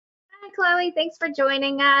Chloe. Thanks for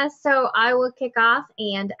joining us. So I will kick off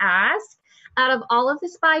and ask, out of all of the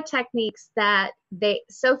spy techniques that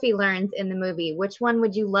Sophie learns in the movie, which one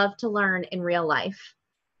would you love to learn in real life?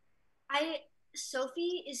 I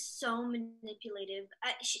Sophie is so manipulative.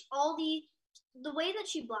 All the way that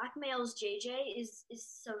she blackmails JJ is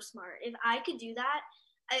so smart. If I could do that,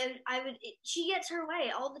 I would. She gets her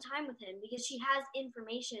way all the time with him because she has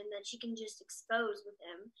information that she can just expose with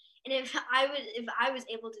him. And if I was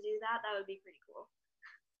able to do that, that would be pretty cool.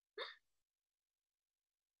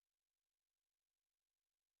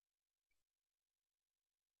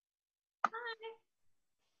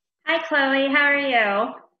 Hi, Chloe. How are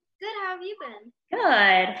you? Good. How have you been?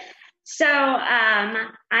 Good. So,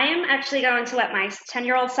 I am actually going to let my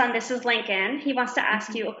 10-year-old son, this is Lincoln, he wants to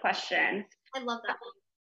ask you a question. I love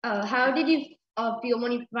that. How did you feel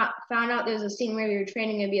when you found out there was a scene where you were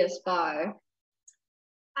training to be a spy?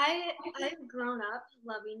 I've grown up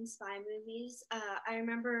loving spy movies. I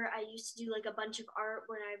remember I used to do like a bunch of art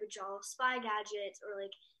when I would draw spy gadgets or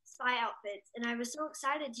like spy outfits, and I was so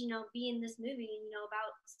excited to be in this movie and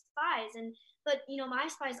about spies. And but my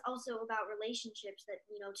spy is also about relationships that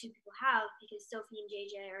two people have because Sophie and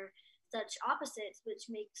JJ are such opposites, which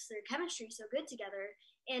makes their chemistry so good together.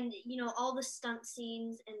 And all the stunt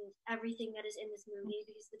scenes and everything that is in this movie,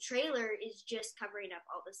 because the trailer is just covering up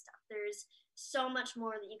all this stuff. There's so much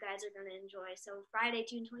more that you guys are going to enjoy. So Friday,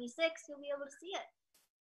 June 26th, you'll be able to see it.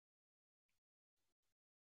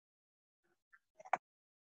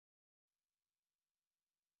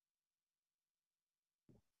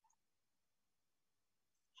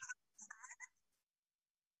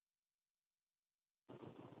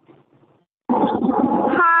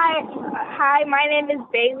 Hi, my name is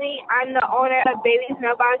Bailey. I'm the owner of Bailey's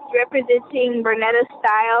Mailbox representing Bernetta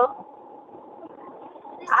Style.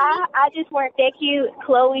 I just want to thank you,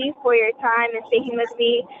 Chloe, for your time and speaking with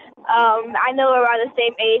me. I know we're around the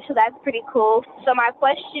same age, so that's pretty cool. So my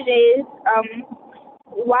question is,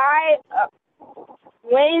 why,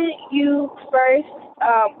 when you first,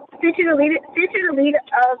 since you're the leader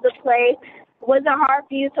of the play, was it hard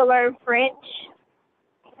for you to learn French?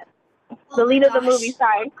 The lead of the movie,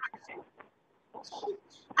 sorry.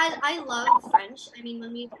 I love French. I mean,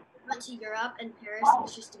 when we went to Europe and Paris, it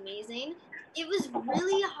was just amazing. It was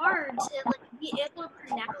really hard to be able to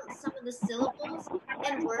pronounce some of the syllables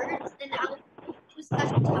and words, and it was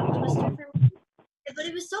such a tongue twister for me. But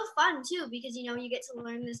it was so fun too because you get to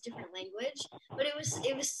learn this different language. But it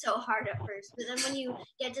was so hard at first. But then when you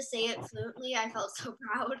get to say it fluently, I felt so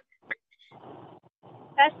proud.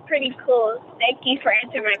 That's pretty cool. Thank you for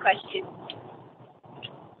answering my question.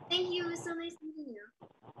 Thank you. It was so nice meeting you.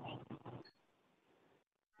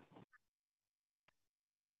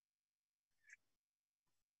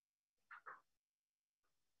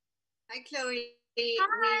 Hi, Chloe.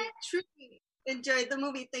 Hi. We truly enjoyed the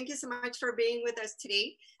movie. Thank you so much for being with us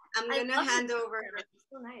today. I'm gonna hand over.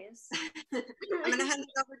 So nice. I'm gonna hand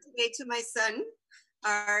it over today to my son,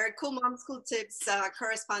 our Cool Mom School Tips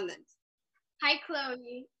correspondent. Hi,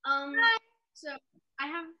 Chloe. Hi. So I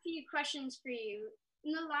have a few questions for you.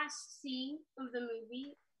 In the last scene of the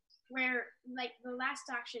movie, where the last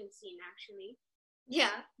action scene, actually,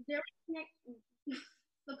 Yeah.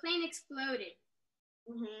 The plane exploded.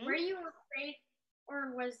 Mm-hmm. Were you afraid,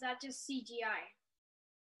 or was that just CGI?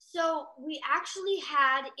 So we actually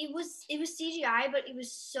had it was CGI, but it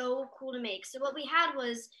was so cool to make. So what we had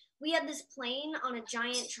was we had this plane on a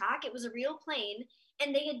giant track. It was a real plane,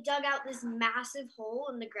 and they had dug out this massive hole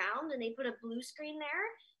in the ground, and they put a blue screen there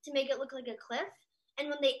to make it look like a cliff. And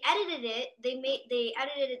when they edited it,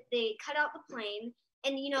 they cut out the plane.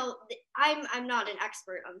 And I'm not an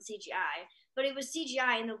expert on CGI, but it was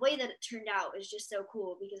CGI, and the way that it turned out was just so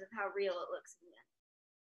cool because of how real it looks in the end.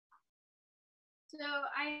 So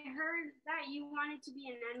I heard that you wanted to be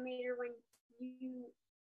an animator when you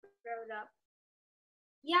growed up.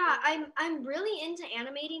 Yeah, I'm really into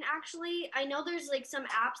animating actually. I know there's some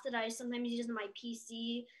apps that I sometimes use on my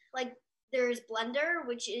PC. Like there's Blender,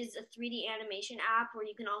 which is a 3D animation app where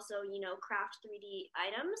you can also, craft 3D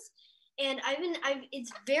items. And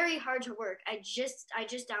it's very hard to work. I just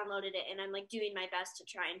downloaded it and I'm doing my best to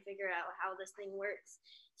try and figure out how this thing works.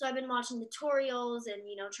 So I've been watching tutorials and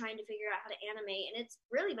trying to figure out how to animate, and it's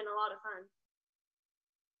really been a lot of fun.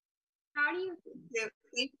 How do you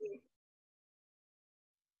Thank you.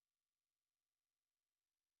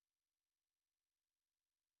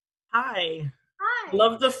 Hi. Hi.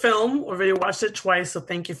 Love the film. Already watched it twice, so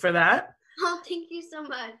thank you for that. Oh, thank you so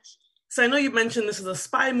much. So I know you mentioned this is a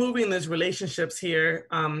spy movie and there's relationships here.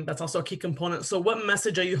 That's also a key component. So what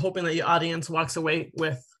message are you hoping that your audience walks away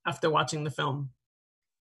with after watching the film?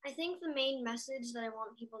 I think the main message that I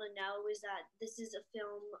want people to know is that this is a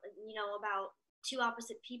film, about two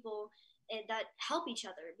opposite people that help each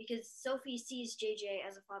other, because Sophie sees JJ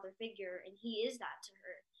as a father figure and he is that to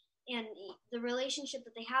her. And the relationship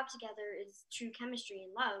that they have together is true chemistry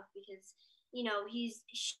and love, because he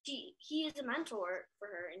is a mentor for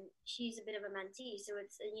her and she's a bit of a mentee, so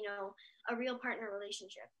it's a real partner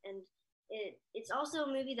relationship. And it's also a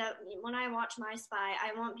movie that when I watch My Spy,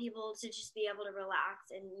 I want people to just be able to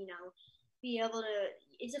relax and be able to,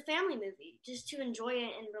 it's a family movie, just to enjoy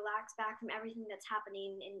it and relax back from everything that's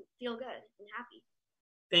happening and feel good and happy.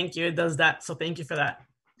 Thank you. It does that. So thank you for that.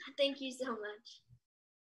 Thank you so much.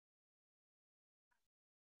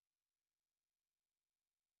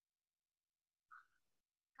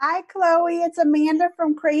 Hi, Chloe. It's Amanda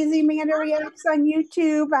from Crazy Amanda Reacts on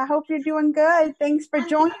YouTube. I hope you're doing good. Thanks for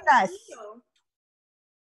joining us.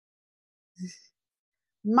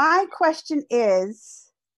 My question is,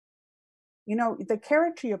 the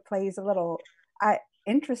character you play is a little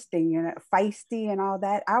interesting, feisty and all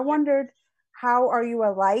that. I wondered, how are you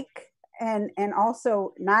alike and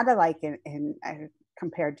also not alike in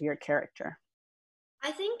compared to your character? I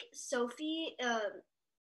think Sophie,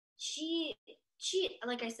 she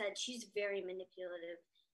like I said, she's very manipulative.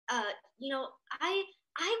 I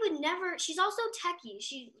would never, she's also techie.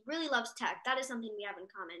 She really loves tech. That is something we have in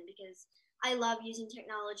common, because I love using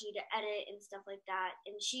technology to edit and stuff like that,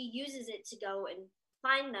 and she uses it to go and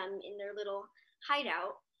find them in their little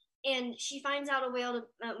hideout, and she finds out a way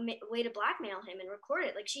to blackmail him and record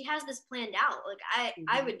it. Like, she has this planned out. Like,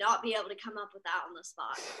 I would not be able to come up with that on the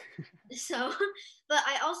spot. So, but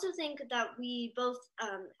I also think that we both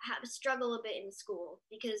struggle a bit in school,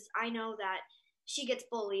 because I know that she gets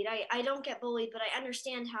bullied. I don't get bullied, but I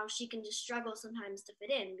understand how she can just struggle sometimes to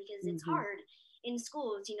fit in, because it's hard in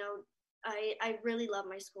schools. I really love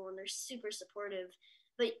my school and they're super supportive,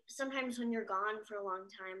 but sometimes when you're gone for a long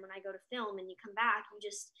time, when I go to film and you come back, you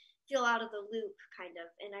just feel out of the loop, kind of,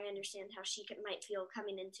 and I understand how she might feel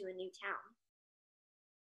coming into a new town.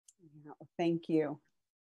 Yeah, thank you.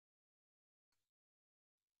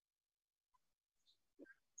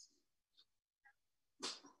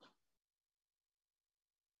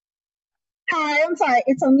 Hi, I'm sorry,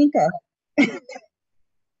 it's Onika.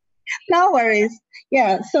 No worries.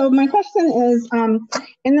 Yeah, so my question is,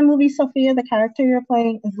 in the movie Sophia, the character you're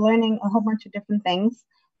playing is learning a whole bunch of different things,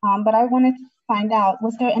 but I wanted to find out,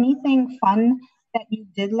 was there anything fun that you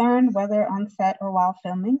did learn, whether on set or while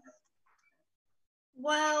filming?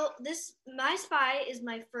 Well, My Spy is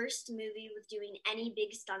my first movie with doing any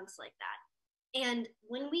big stunts like that. And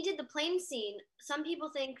when we did the plane scene, some people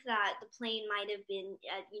think that the plane might have been,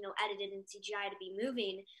 edited in CGI to be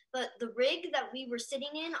moving, but the rig that we were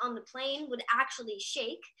sitting in on the plane would actually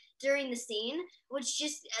shake during the scene, which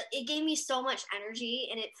just, it gave me so much energy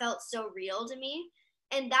and it felt so real to me.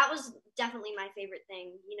 And that was definitely my favorite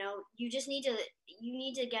thing. You just need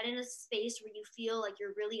to get in a space where you feel like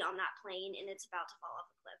you're really on that plane and it's about to fall off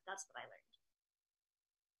a cliff. That's what I learned.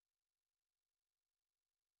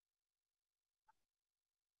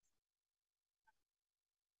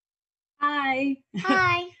 Hi.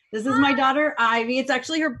 Hi. This is my daughter, Ivy. It's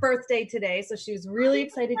actually her birthday today, so she was really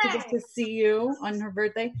excited to get to see you on her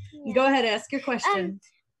birthday. Yeah. Go ahead, ask your question.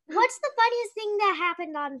 What's the funniest thing that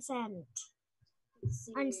happened on set?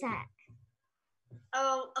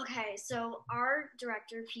 Oh, okay. So our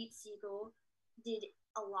director, Pete Siegel, did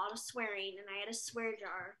a lot of swearing, and I had a swear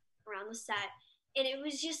jar around the set. And it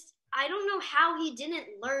was just, I don't know how he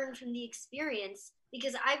didn't learn from the experience,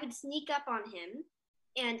 because I would sneak up on him,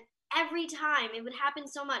 and every time it would happen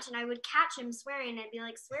so much, and I would catch him swearing, and I'd be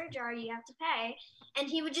like, swear jar, you have to pay. And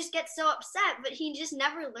he would just get so upset, but he just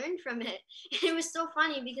never learned from it. And it was so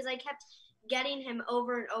funny, because I kept getting him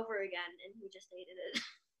over and over again, and he just hated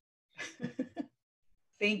it.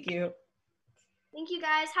 Thank you. Thank you,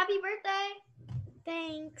 guys. Happy birthday.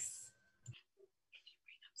 Thanks.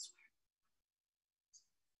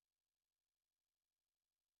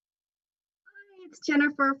 Hi, it's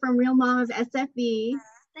Jennifer from Real Mom of SFB.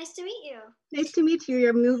 Nice to meet you. Nice to meet you.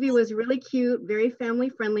 Your movie was really cute, very family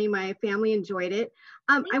friendly. My family enjoyed it.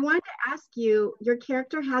 I wanted to ask you, your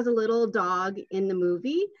character has a little dog in the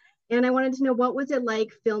movie, and I wanted to know, what was it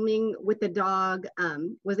like filming with the dog?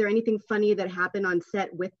 Was there anything funny that happened on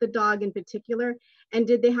set with the dog in particular? And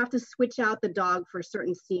did they have to switch out the dog for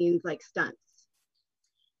certain scenes, like stunts?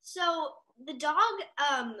 So the dog,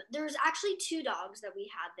 there was actually two dogs that we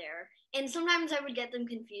had there, and sometimes I would get them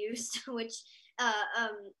confused, which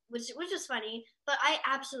was funny. But I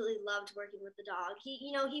absolutely loved working with the dog.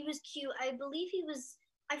 He was cute. I believe he was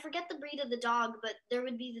I forget the breed of the dog, but there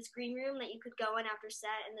would be this green room that you could go in after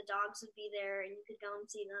set, and the dogs would be there, and you could go and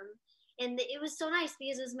see them. And it was so nice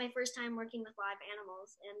because it was my first time working with live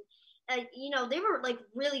animals, and they were like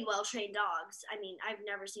really well trained dogs. I mean, I've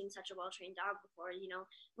never seen such a well trained dog before.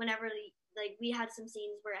 Whenever like we had some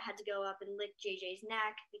scenes where it had to go up and lick JJ's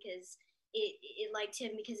neck because it liked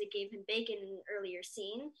him because it gave him bacon in an earlier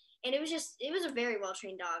scene, and it was a very well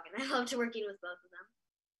trained dog, and I loved working with both of them.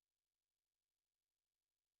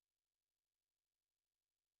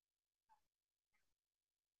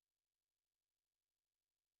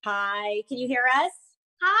 Hi, can you hear us?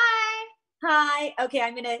 Hi. Hi. Okay,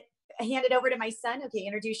 I'm gonna hand it over to my son. Okay,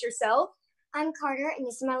 introduce yourself. I'm Carter, and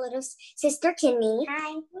this is my little sister, Kimmy.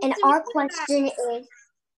 Hi. And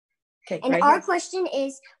our question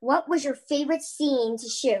is, what was your favorite scene to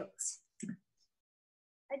shoot?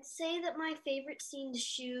 I'd say that my favorite scene to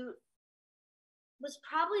shoot was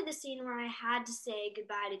probably the scene where I had to say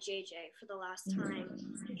goodbye to JJ for the last time,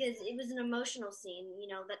 because it was an emotional scene,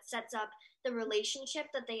 that sets up the relationship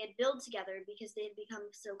that they had built together because they had become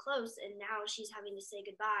so close, and now she's having to say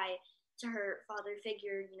goodbye to her father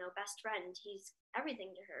figure, best friend. He's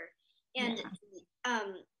everything to her. And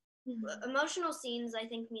emotional scenes, I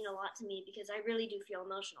think, mean a lot to me because I really do feel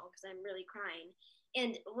emotional because I'm really crying.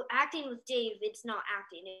 And acting with Dave, it's not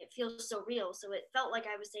acting. It feels so real. So it felt like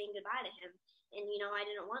I was saying goodbye to him. And, I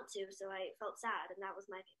didn't want to, so I felt sad. And that was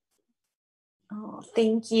my favorite. Oh,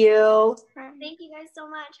 thank you. Thank you guys so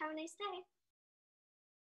much. Have a nice day.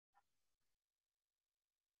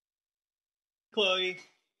 Chloe.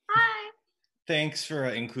 Hi. Thanks for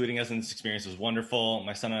including us in this experience. It was wonderful.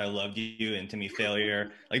 My son and I loved you and Timmy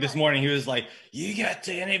Failure. Like this morning, he was like, "You got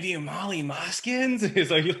to interview Molly Moskins?"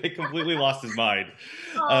 So he like completely lost his mind.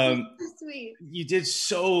 Oh, that's so sweet. You did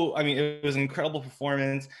so. I mean, it was an incredible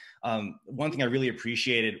performance. One thing I really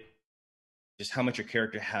appreciated just how much your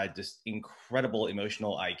character had just incredible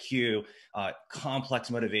emotional IQ,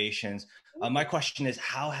 complex motivations. My question is,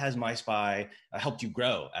 how has My Spy helped you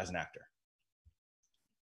grow as an actor?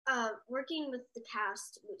 Working with the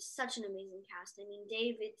cast was such an amazing cast. I mean,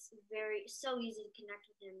 Dave, it's so easy to connect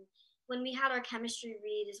with him. When we had our chemistry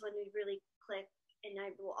read is when we really clicked, and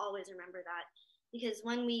I will always remember that because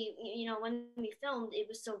when we filmed, it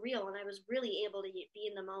was so real, and I was really able to be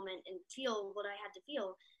in the moment and feel what I had to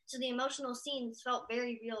feel. So the emotional scenes felt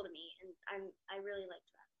very real to me, and I really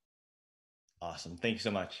liked that. Awesome. Thank you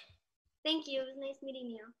so much. Thank you. It was nice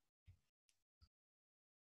meeting you.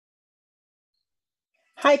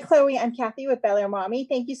 Hi, Chloe. I'm Kathy with Bel Air Mommy.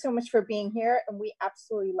 Thank you so much for being here, and we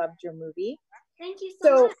absolutely loved your movie. Thank you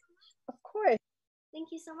so much. Of course. Thank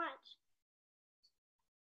you so much.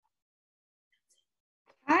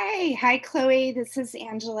 Hi, Chloe. This is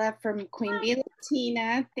Angela from Queen Bee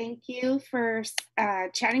Latina. Thank you for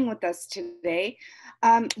chatting with us today.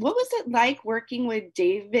 What was it like working with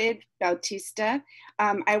David Bautista?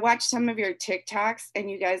 I watched some of your TikToks,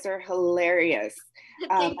 and you guys are hilarious.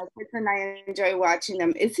 My kids and I enjoy watching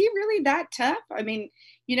them. Is he really that tough? I mean,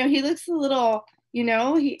 he looks a little,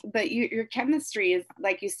 but your chemistry is,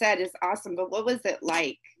 like you said, is awesome. But what was it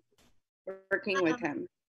like working with him?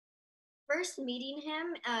 First meeting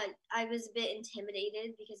him, I was a bit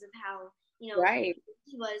intimidated because of how, right.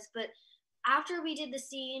 he was. But after we did the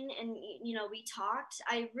scene and, we talked,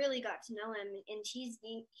 I really got to know him. And he's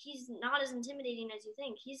not as intimidating as you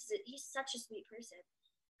think. He's such a sweet person.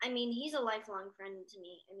 I mean, he's a lifelong friend to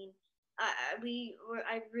me. I mean, I'm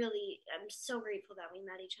so grateful that we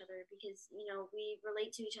met each other because, we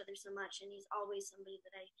relate to each other so much, and he's always somebody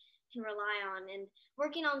that I can rely on. And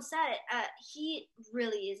working on set, he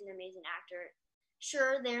really is an amazing actor.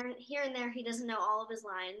 Sure, here and there he doesn't know all of his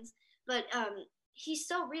lines, but he's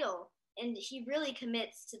so real, and he really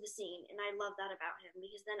commits to the scene, and I love that about him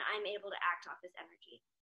because then I'm able to act off his energy.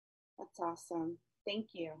 That's awesome.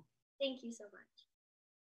 Thank you. Thank you so much.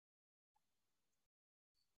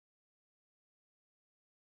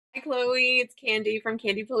 Hi, Chloe. It's Candy from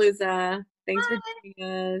Candy Palooza. Thanks for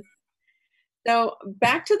joining us. So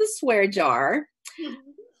back to the swear jar.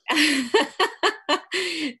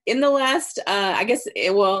 In the last,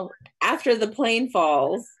 after the plane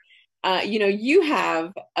falls, you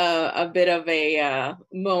have a bit of a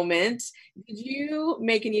moment. Did you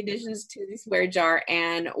make any additions to the swear jar,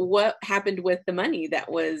 and what happened with the money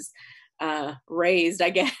that was raised, I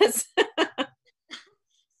guess?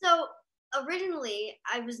 So originally,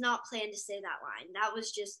 I was not planned to say that line. That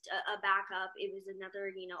was just a backup. It was another,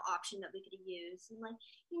 option that we could have used. And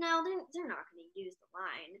they're not going to use the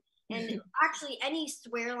line. And actually, any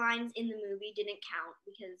swear lines in the movie didn't count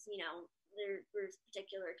because, there were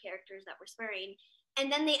particular characters that were swearing. And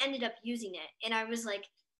then they ended up using it. And I was like,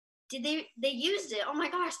 they used it. Oh my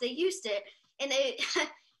gosh, they used it. And they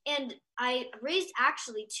and I raised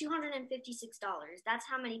actually $256. That's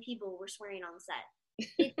how many people were swearing on the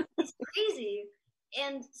set. It's crazy.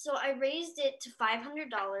 And so I raised it to $500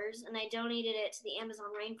 and I donated it to the Amazon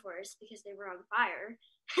rainforest because they were on fire.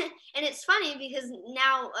 And it's funny because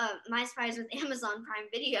now my spy is with Amazon Prime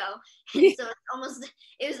Video, and so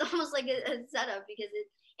it was almost like a setup because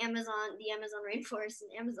the Amazon rainforest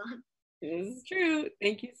and Amazon. This is true.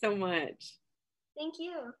 Thank you so much. Thank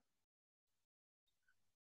you.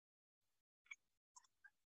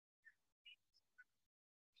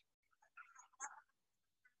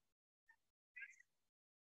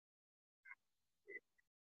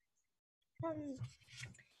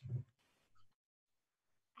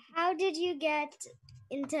 How did you get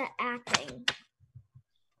into acting?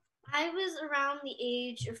 I was around the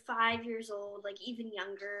age of 5 years old, like even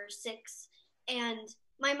younger, 6. And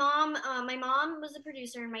my mom was a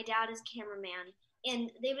producer, and my dad is a cameraman.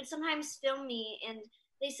 And they would sometimes film me, and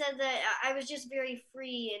they said that I was just very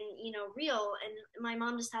free and real. And my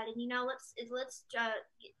mom decided,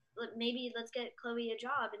 maybe let's get Chloe a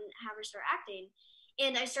job and have her start acting.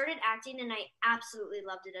 And I started acting, and I absolutely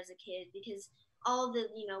loved it as a kid because all the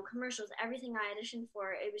commercials, everything I auditioned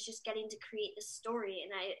for, it was just getting to create this story,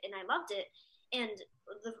 and I loved it. And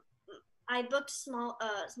I booked smaller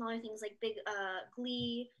things like big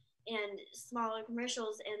Glee and smaller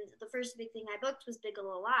commercials, and the first big thing I booked was Big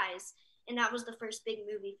Little Lies, and that was the first big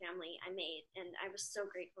movie family I made, and I was so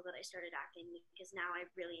grateful that I started acting because now I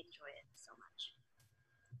really enjoy it so much.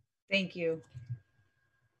 Thank you.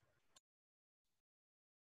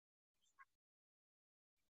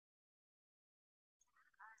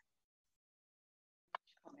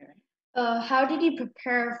 How did you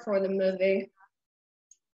prepare for the movie?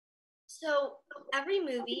 So every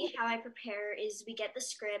movie, how I prepare is we get the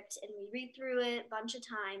script and we read through it a bunch of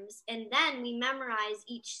times, and then we memorize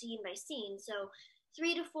each scene by scene. So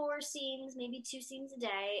 3 to 4 scenes, maybe 2 scenes a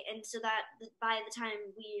day, and so that by the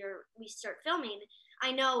time we start filming,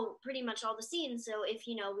 I know pretty much all the scenes. So if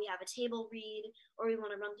we have a table read or we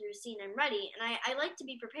want to run through a scene, I'm ready. And I like to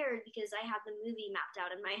be prepared because I have the movie mapped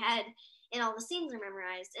out in my head and all the scenes are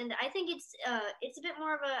memorized. And I think it's a bit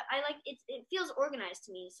more of it feels organized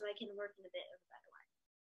to me, so I can work in a bit of a better way.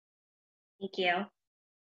 Thank you.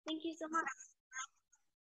 Thank you so much.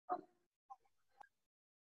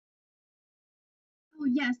 Oh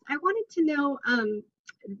yes, I wanted to know.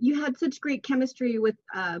 You had such great chemistry with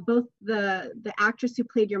both the actress who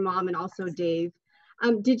played your mom and also Dave.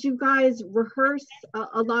 Did you guys rehearse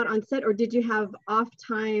a lot on set, or did you have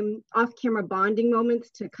off-camera bonding moments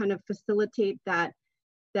to kind of facilitate that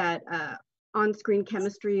on-screen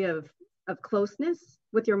chemistry of closeness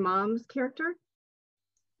with your mom's character?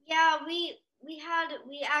 Yeah, we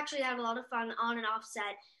actually had a lot of fun on and off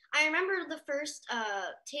set. I remember the first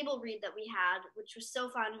table read that we had, which was so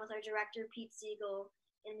fun with our director Pete Siegel,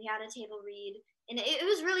 and we had a table read, and it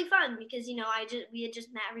was really fun because we had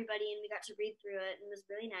just met everybody and we got to read through it, and it was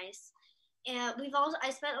really nice. And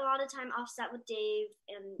I spent a lot of time off set with Dave,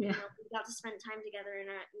 and we got to spend time together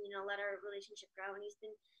and let our relationship grow. And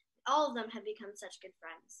all of them have become such good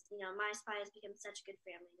friends. My spy has become such a good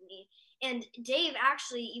family to me. And Dave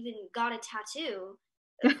actually even got a tattoo,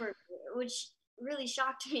 which really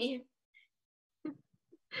shocked me.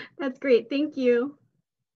 That's great. Thank you.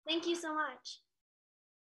 Thank you so much.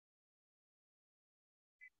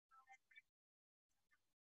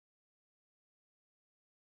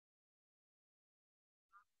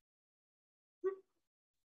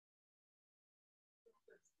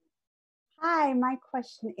 Hi, my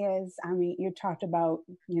question is, you talked about,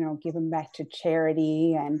 giving back to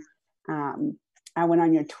charity, and I went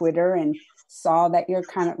on your Twitter and saw that you're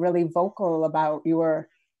kind of really vocal about, you were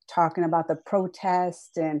talking about the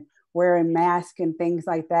protest and wearing masks and things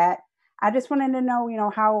like that. I just wanted to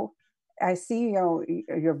know, how I see,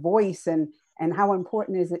 your voice and how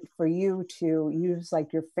important is it for you to use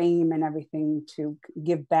like your fame and everything to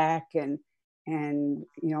give back and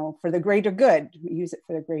for the greater good, use it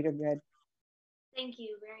for the greater good. Thank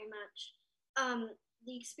you very much.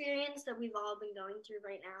 The experience that we've all been going through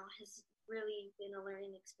right now has really been a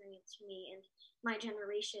learning experience for me and my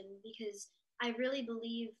generation, because I really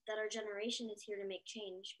believe that our generation is here to make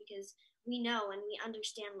change because we know and we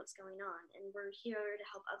understand what's going on, and we're here to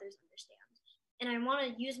help others understand. And I want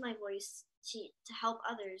to use my voice to help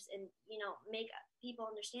others and make people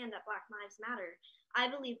understand that Black Lives Matter.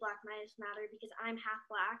 I believe Black Lives Matter because I'm half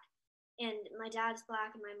Black, and my dad's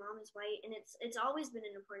Black and my mom is white, and it's always been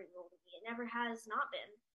an important role to me. It never has not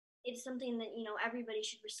been. It's something that everybody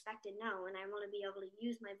should respect and know, and I want to be able to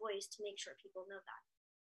use my voice to make sure people know that.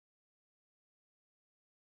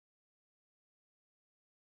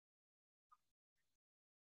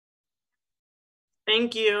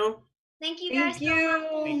 Thank you. Thank you guys Thank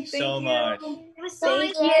you. Thank you so much. It was so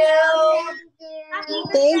Thank nice. you.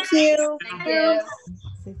 Thank you. Thank you.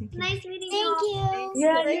 Nice meeting you Thank all. you.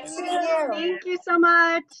 Yeah, you too. Thank you so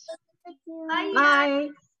much. Bye. Bye.